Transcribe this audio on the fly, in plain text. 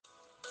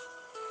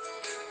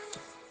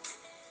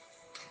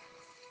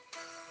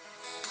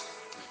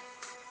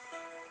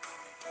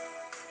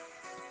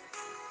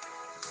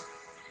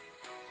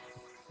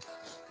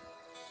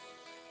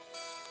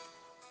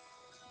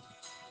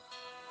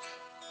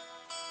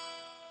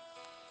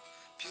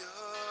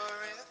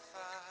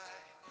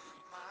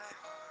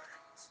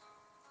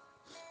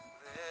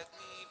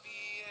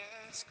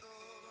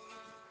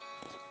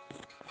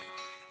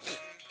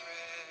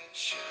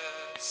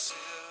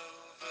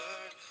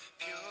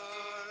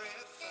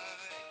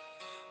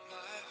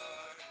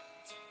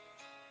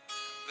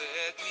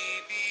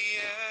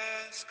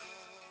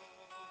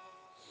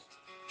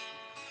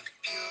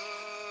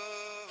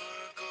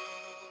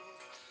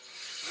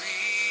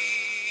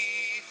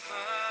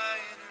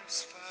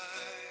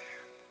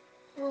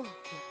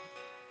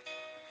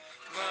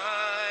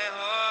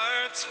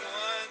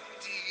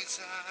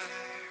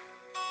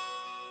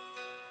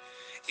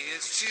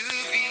to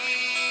be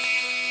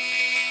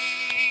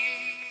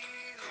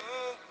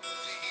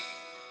holy,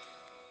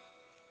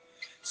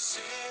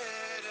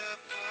 set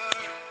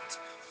apart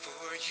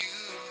for you,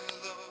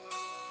 Lord.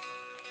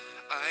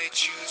 I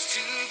choose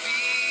to be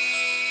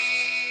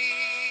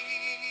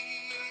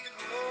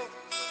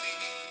holy,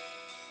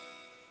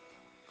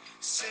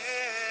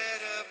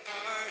 set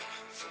apart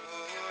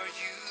for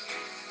you,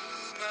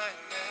 my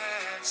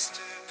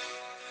Master,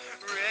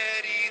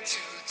 ready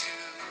to do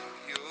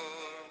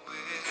your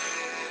will.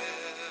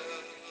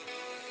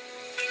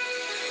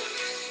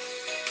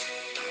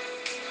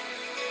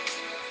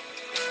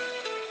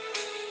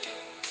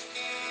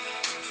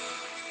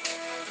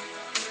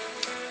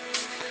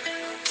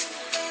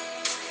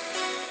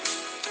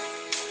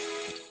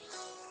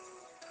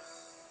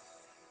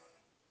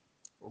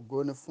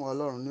 Ògo ni fún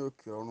Ọlọ́run ní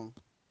òkè ọ̀run.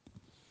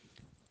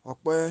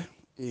 Ọpẹ́,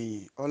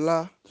 ìyìn, ọlá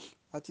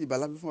àti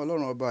ìbàlá fún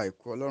Ọlọ́run ọba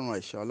àìkú, Ọlọ́run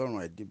àìṣà, Ọlọ́run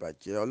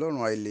àìdìbàjẹ́,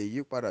 Ọlọ́run àìlè yí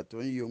padà tó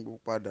ń yí ohun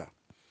gbogbo padà.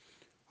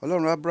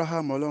 Ọlọ́run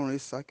Abraham, Ọlọ́run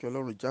Isaki,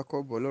 Ọlọ́run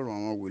Jacob, Ọlọ́run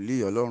àwọn wòlíì,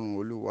 Ọlọ́run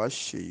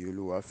Olúwaṣeyì,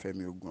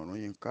 Olúwafẹ́mi ogun ọ̀run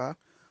yínká.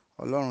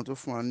 Ọlọ́run tó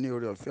fún wa ní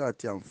oore ọ̀fẹ́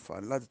àti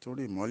àǹfààní láti tún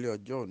rí ìmọ́lẹ̀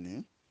ọjọ́ òní.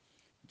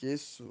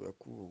 Jésù ẹ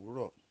kú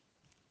òwúrọ̀.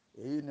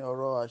 Èyí ni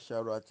ọ̀rọ̀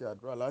àṣàrò àti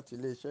àdúrà láti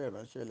iléeṣẹ́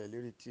ìránṣẹ́ ilẹ̀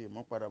lérí ti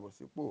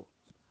ìmúpadàbọ̀sípò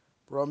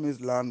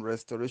Promise Land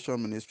Restoration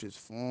Ministries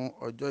fún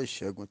ọjọ́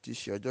ìṣẹ́gun tí í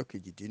ṣe ọjọ́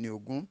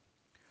kejìdínlógún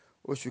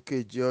oṣù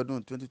keje ọdún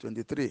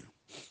 2023.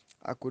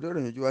 Àkórí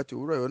ìrìnàjò wa ti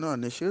òwúrọ̀ yìí náà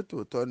ni ṣé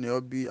tòótọ́ ni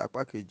ọ́ bí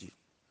apá kejì.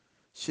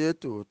 Ṣé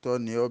tòótọ́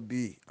ni ọ́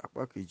bí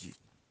apá kejì.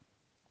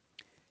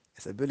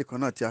 Ẹsẹ̀ bíbélì kan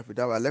náà tí a fi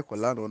dá wa lẹ́kọ̀ọ́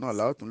lánàá náà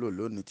la ó tún lò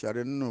lónìí, tí a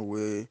rí nínú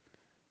ìwé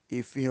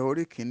ìfihàn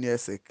orí kìíní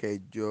ẹsẹ̀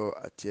kẹjọ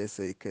àti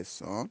ẹsẹ̀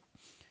ìkẹsàn-án.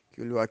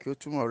 Kí Olúwa kí ó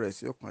túmọ̀ rẹ̀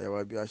sí ọkàn àyà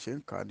wa bí a ṣe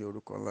ń kà á ní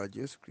orúkọ ńlá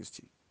Jésù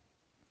Kristi.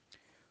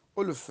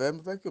 Olùfẹ́,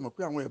 mo fẹ́ kí o mọ̀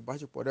pé àwọn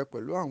ìbáṣepọ̀ rẹ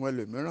pẹ̀lú àwọn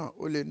ẹlòmíràn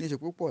ó lè ní í ṣe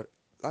púpọ̀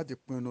láti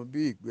pinnu bí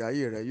ìgbé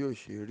ayé rẹ yóò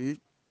ṣe rí.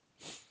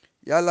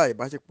 Yálà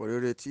ìbáṣepọ̀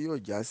rere tí yóò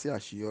já sí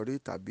àṣeyọrí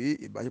tàbí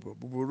ìbáṣepọ̀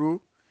búburú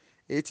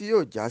èyí tí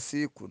yóò já sí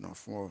ìkùnà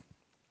fún ọ.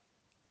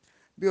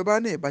 Bí o bá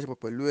ní ìbáṣepọ̀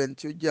pẹ̀lú ẹni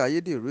tí ó jẹ́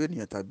ayédèrú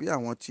ènìyàn tàbí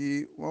àwọn tí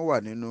wọ́n wà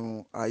nínú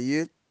ayé,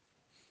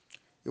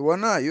 ìwọ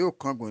náà yóò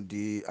kángun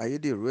di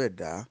ayédèrú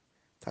ẹ̀dá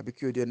tàbí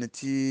kí o di ẹni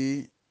tí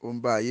ó ń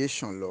bá ayé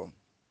ṣàn lọ.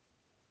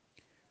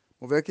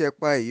 Mo fẹ́ kí ẹ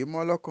pa èyí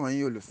mọ́ lọ́kàn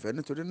yín olùfẹ́,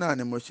 nítorí náà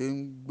ni mo ṣe ń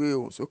gbé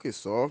ohùn sókè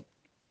sọ.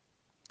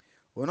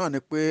 Òun náà ni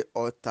pé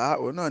ọ̀tá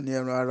òun náà ni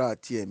ẹran ara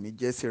àti ẹ̀mí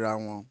jẹ́ síra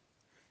wọn.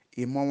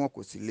 Ìmọ̀ wọn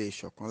kò sì lè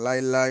ṣọ̀kan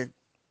láéláé.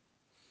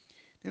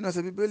 Nínú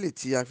ẹsẹ̀ bíbélì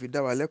tí a fi dá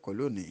wa lẹ́kọ̀ọ́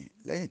lónìí,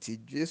 lẹ́yìn tí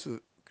Jésù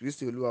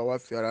Kristi Olúwa wa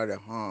fi ara rẹ̀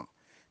hàn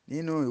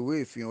nínú ìwé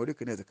ìfihàn orí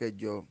kìíní ẹsẹ̀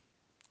kẹjọ,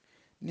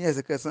 ní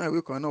ẹsẹ̀ kẹsàn-án ìwé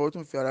kan náà ó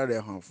tún fi ara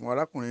rẹ̀ hàn fún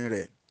arákùnrin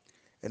rẹ̀,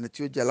 ẹni tí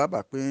ó jẹ́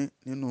alábàápín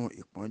nínú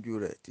ìpọ́njú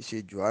rẹ̀, tí ṣe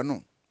Jòhánù.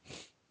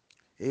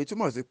 Èyí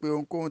túmọ̀ sí pé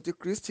ohunkóhun tí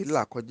Kristi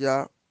là kọjá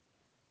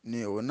ni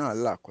òun náà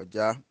là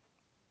kọjá.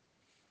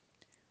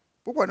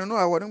 Púpọ̀ nínú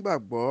àwọn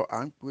onígbàgbọ́ à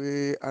ń pe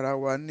ara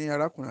wa ní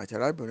arákùnrin àti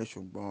arábìnrin,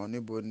 ṣùgbọ́n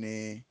níbo ni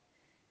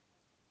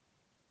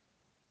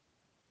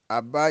a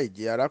bá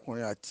ìjẹ́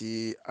arákùnrin àti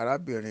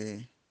arábìnrin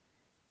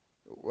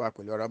wa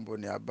pẹ̀lú ara, níbo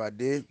ni a bá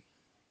dé?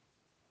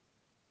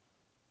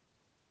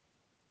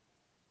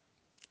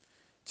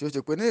 Tí ó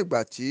ṣe pé ní ìgbà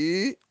tí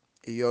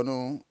ìyọnu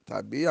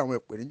tàbí àwọn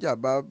ìpèníjà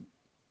bá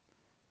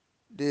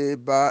dé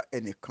bá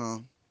ẹnìkan,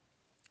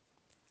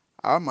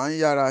 a máa ń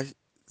yára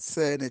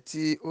sẹ́ ẹni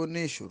tí ó ní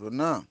ìṣòro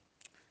náà,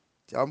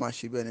 tí a máa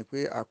ṣe bí ẹni pé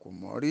a kò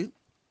mọ̀ rí.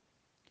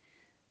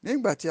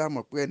 Nígbà tí a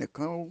mọ̀ pé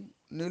ẹnìkan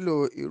nílò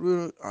irú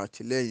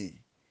àtìlẹ́yìn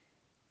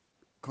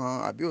kan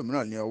àbí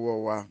òmíràn ní ọwọ́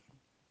wa,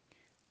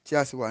 tí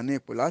a sì wà ní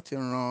ipò láti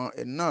ran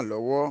ẹni náà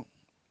lọ́wọ́,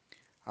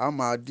 a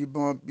máa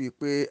díbọ́n bíi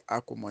pé a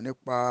kò mọ̀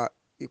nípa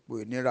ipò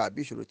ìnira àbí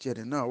ìṣòro tí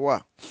ẹni náà wà.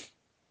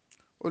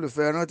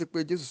 Olùfẹ́, rántí pé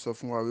Jésù sọ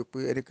fún wa wípé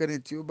ẹnikẹ́ni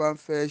tí ó bá ń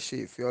fẹ́ ṣe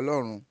ìfẹ́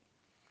Ọlọ́run,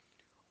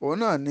 òun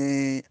náà ni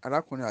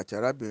arákùnrin àti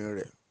arábìnrin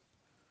rẹ̀.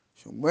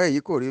 Ṣùgbọ́n èyí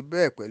kò rí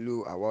bẹ́ẹ̀ pẹ̀lú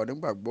àwa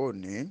onígbàgbọ́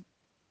òní.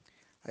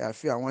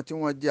 Àyàfi àwọn tí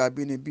wọ́n jẹ́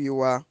abínibí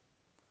wa,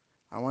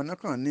 àwọn náà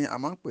kàn ní a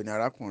máa ń pè ní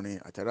arákùnrin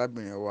àti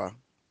arábìnrin wa.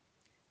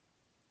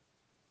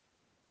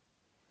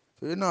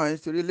 Torí náà,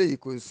 nítorí eléyìí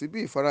kò sí bí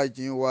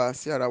ìfarajìn wa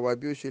sí ara wa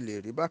bí ó ṣe lè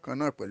rí bákan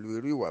náà pẹ̀lú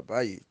irú ìwà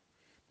báyìí.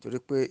 Torí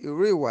pé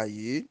irú ìwà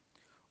yìí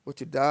ó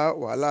ti dá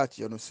wàhálà àti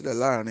ìyọnu sílẹ̀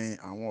láàrin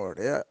àwọn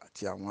ọ̀rẹ́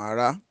àti àwọn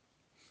ará.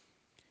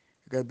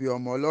 Gẹ́gẹ́ bí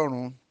ọmọ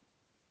Ọlọ́run,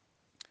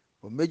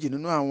 méjì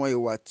nínú àwọn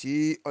ìwà tí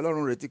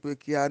Ọlọ́run retí pé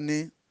kí a ní,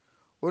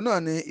 òun náà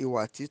ni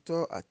ìwà títọ́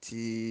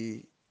àti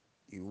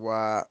ìwà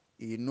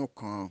inú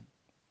kan.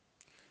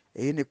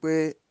 Èyí ni pé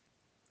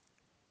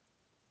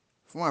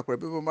fún àpẹẹrẹ,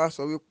 bí mo bá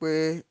sọ wípé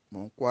mò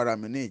ń kó ara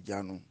mi ní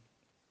ìjánu,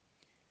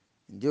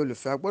 ǹjẹ́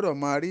olùfẹ́, a gbọ́dọ̀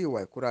máa rí ìwà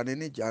ìkóraní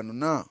ní ìjánu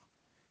náà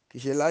kì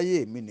í ṣe láyé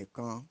mi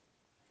nìkan,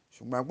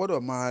 ṣùgbọ́n a gbọ́dọ̀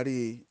máa rí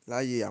i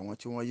láyé àwọn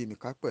tí wọ́n yí mi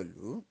ká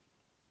pẹ̀lú.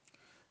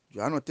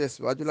 Jòhánù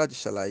tẹ̀síwájú láti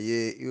ṣàlàyé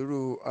irú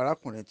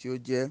arákùnrin tí ó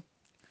jẹ́.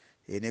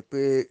 Èyí ni pé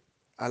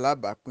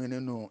alábàápín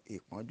nínú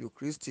ìpọ́njú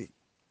Kristi.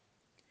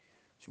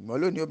 Ṣùgbọ́n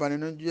lónìí ó bani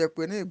nínú jẹ́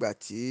pé ní ìgbà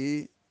tí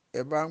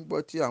ẹ bá ń gbọ́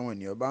tí àwọn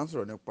ènìyàn bá ń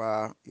sọ̀rọ̀ nípa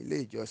ilé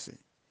ìjọsìn,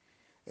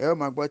 ẹ ó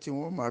máa gbọ́ tí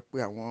wọ́n máa pe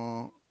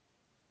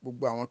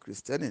gbogbo àwọn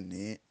kìrìsìtẹ́nì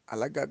ní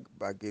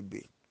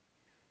alágàbàgebè.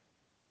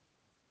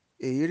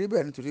 Èyí rí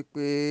bẹ́ẹ̀ nítorí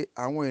pé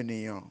àwọn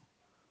ènìyàn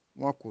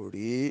wọn kò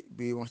rí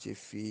bí wọ́n ṣe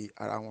fi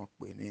ara wọn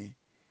pè ní.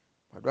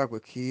 Gbàdúrà pé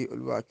kí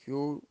Olúwa kí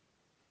ó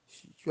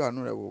ṣíjú àánú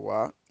rẹ̀ wò wá,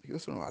 kí ó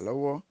sì ràn wá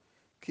lọ́wọ́,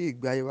 kí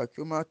ìgbé ayé wa kí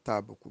ó má ta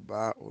àbùkù bá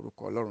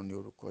orúkọ Ọlọ́run ní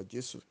orúkọ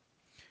Jésù.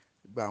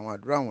 Gba àwọn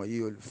àdúrà wọ̀nyí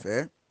olùfẹ́.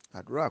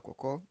 Àdúrà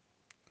àkọ́kọ́.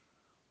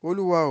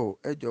 Olúwa o,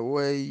 ẹ jọ̀wọ́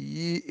ẹ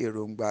yí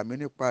èròǹgbà mi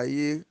nípa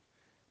ayé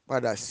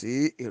padà sí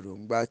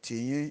èròǹgbà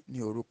tiyín ní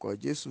orúkọ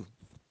Jésù.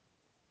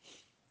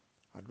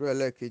 Àdúrà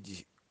ẹlẹ́ẹ̀kejì.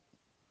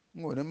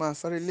 N ò ní máa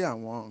sáré lé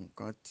àwọn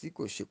nǹkan tí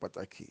kò ṣe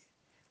pàtàkì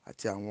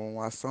àti àwọn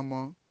ohun asán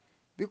mọ́,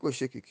 bí kò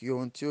ṣe kìkì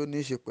ohun tí ó ní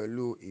í ṣe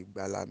pẹ̀lú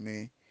ìgbàlà mi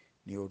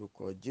ní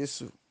orúkọ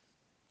Jésù.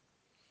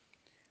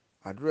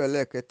 Àdúrà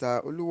ẹlẹ́ẹ̀kẹta.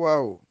 Olúwa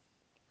o,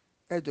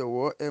 ẹ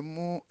jọ̀wọ́ ẹ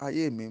mú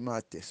ayé mi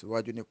máa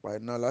tẹ̀síwájú nípa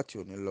iná láti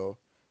òní lọ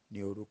ní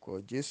orúkọ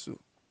Jésù.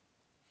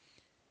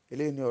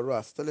 Eléyìí ni ọ̀rọ̀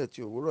àsọtẹ́lẹ̀ tí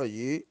òwúrọ̀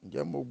yìí.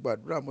 Ǹjẹ́ mo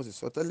gbàdúrà mo sì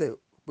sọ tẹ́lẹ̀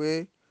pé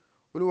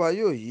Olúwa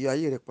yóò yí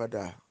ayé rẹ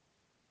padà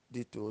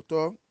di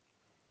tòótọ́,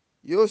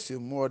 yóò sì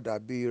mú ọ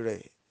dàbí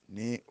rẹ̀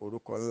ní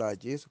orúkọ ńlá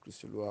Jésù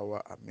Kristi Olúwa wa.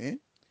 Àmín.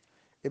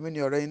 Èmi ni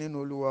ọ̀rẹ́ yín nínú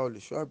Olúwa,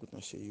 olùṣọ́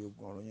àgùntàn Ṣèyí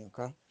Ogun ọ̀run yín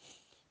ká.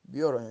 Bí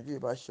ọ̀rọ̀ yẹn yìí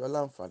bá ṣe ọ́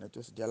láǹfààní tó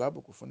sì jẹ́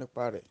alábùkún fún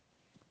nípa rẹ̀,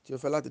 tí o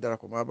fẹ́ láti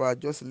darapọ̀ mọ́ bá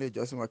jọ́sìn ilé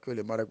ìjọsìn wa kí o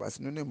lè máa dàgbà sí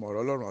nínú ìmọ̀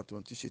ọ̀rọ̀ Ọlọ́run àti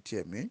ohun tí ṣe ti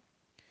ẹ̀mí.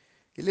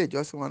 Ilé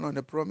ìjọsìn wa náà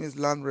ni Promise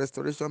Land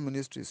Restoration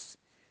Ministries,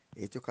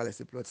 èyí tó kalẹ̀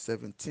sí plot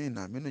 17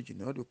 Aminu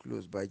Jinadu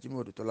Close by Jimoh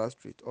Odutola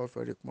Street off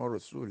Eric Moro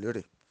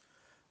Surulere.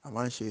 A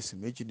máa ń ṣe ìsìn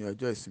méjì ní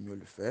ọjọ́ ìsinmi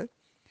olùfẹ́.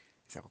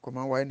 Ìsìn àkọ́kọ́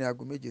máa ń wáyé ní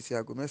aago 7 sí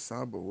aago 9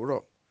 àbọ̀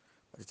òwúrọ̀.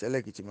 Àti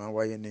ẹlẹ́ẹ̀kejì máa ń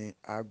wáyé ní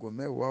aago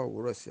 10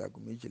 òwúrọ̀ sí aago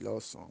 12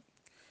 ọ̀sán.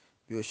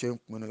 Bí o ṣe ń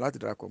pinnu láti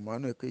darapọ̀ mọ́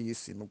àánú èkéyìí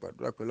ìsìn, mo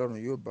gbàdúrà pé Ọlọ́run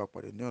yóò bá ọ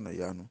pàdé ní ọ̀nà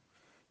ìyanu,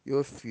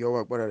 yóò fi ọwọ́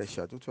agbára rẹ̀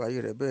ṣàtúntò ayé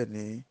rẹ, bẹ́ẹ̀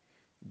ni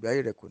ìgbé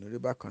ayé rẹ kò ní rí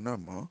bákan náà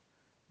mọ́.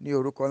 Ní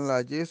orúkọ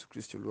ńlá Jésù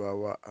Kristi Olúwa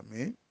wa.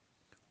 Àmín.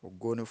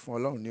 Ògo ni fún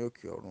Ọlọ́run ní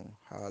òkè ọ̀run.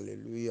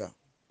 Hallelujah.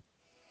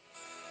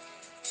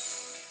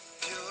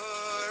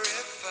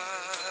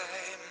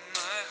 Purify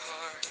my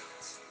heart,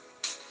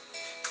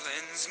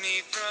 cleanse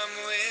me from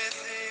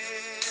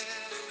within,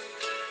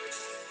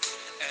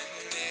 and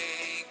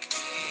make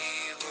me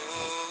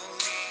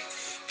holy.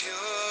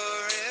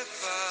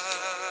 Purify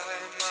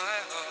my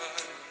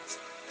heart,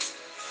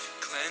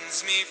 cleanse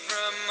me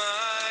from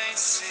my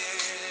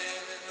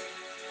sin,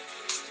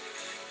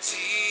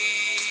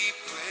 deep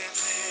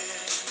within.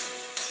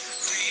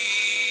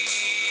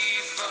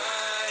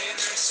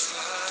 Refiner's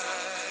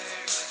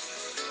fire,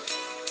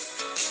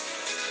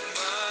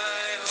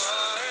 my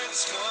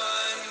heart's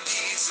one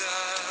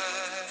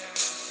desire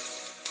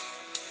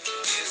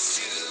is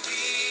to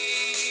be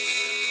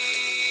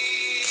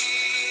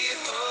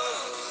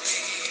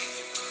holy,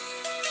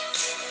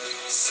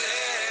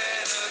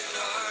 set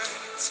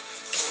apart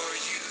for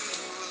you,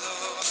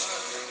 Lord.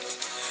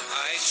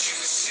 I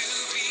choose to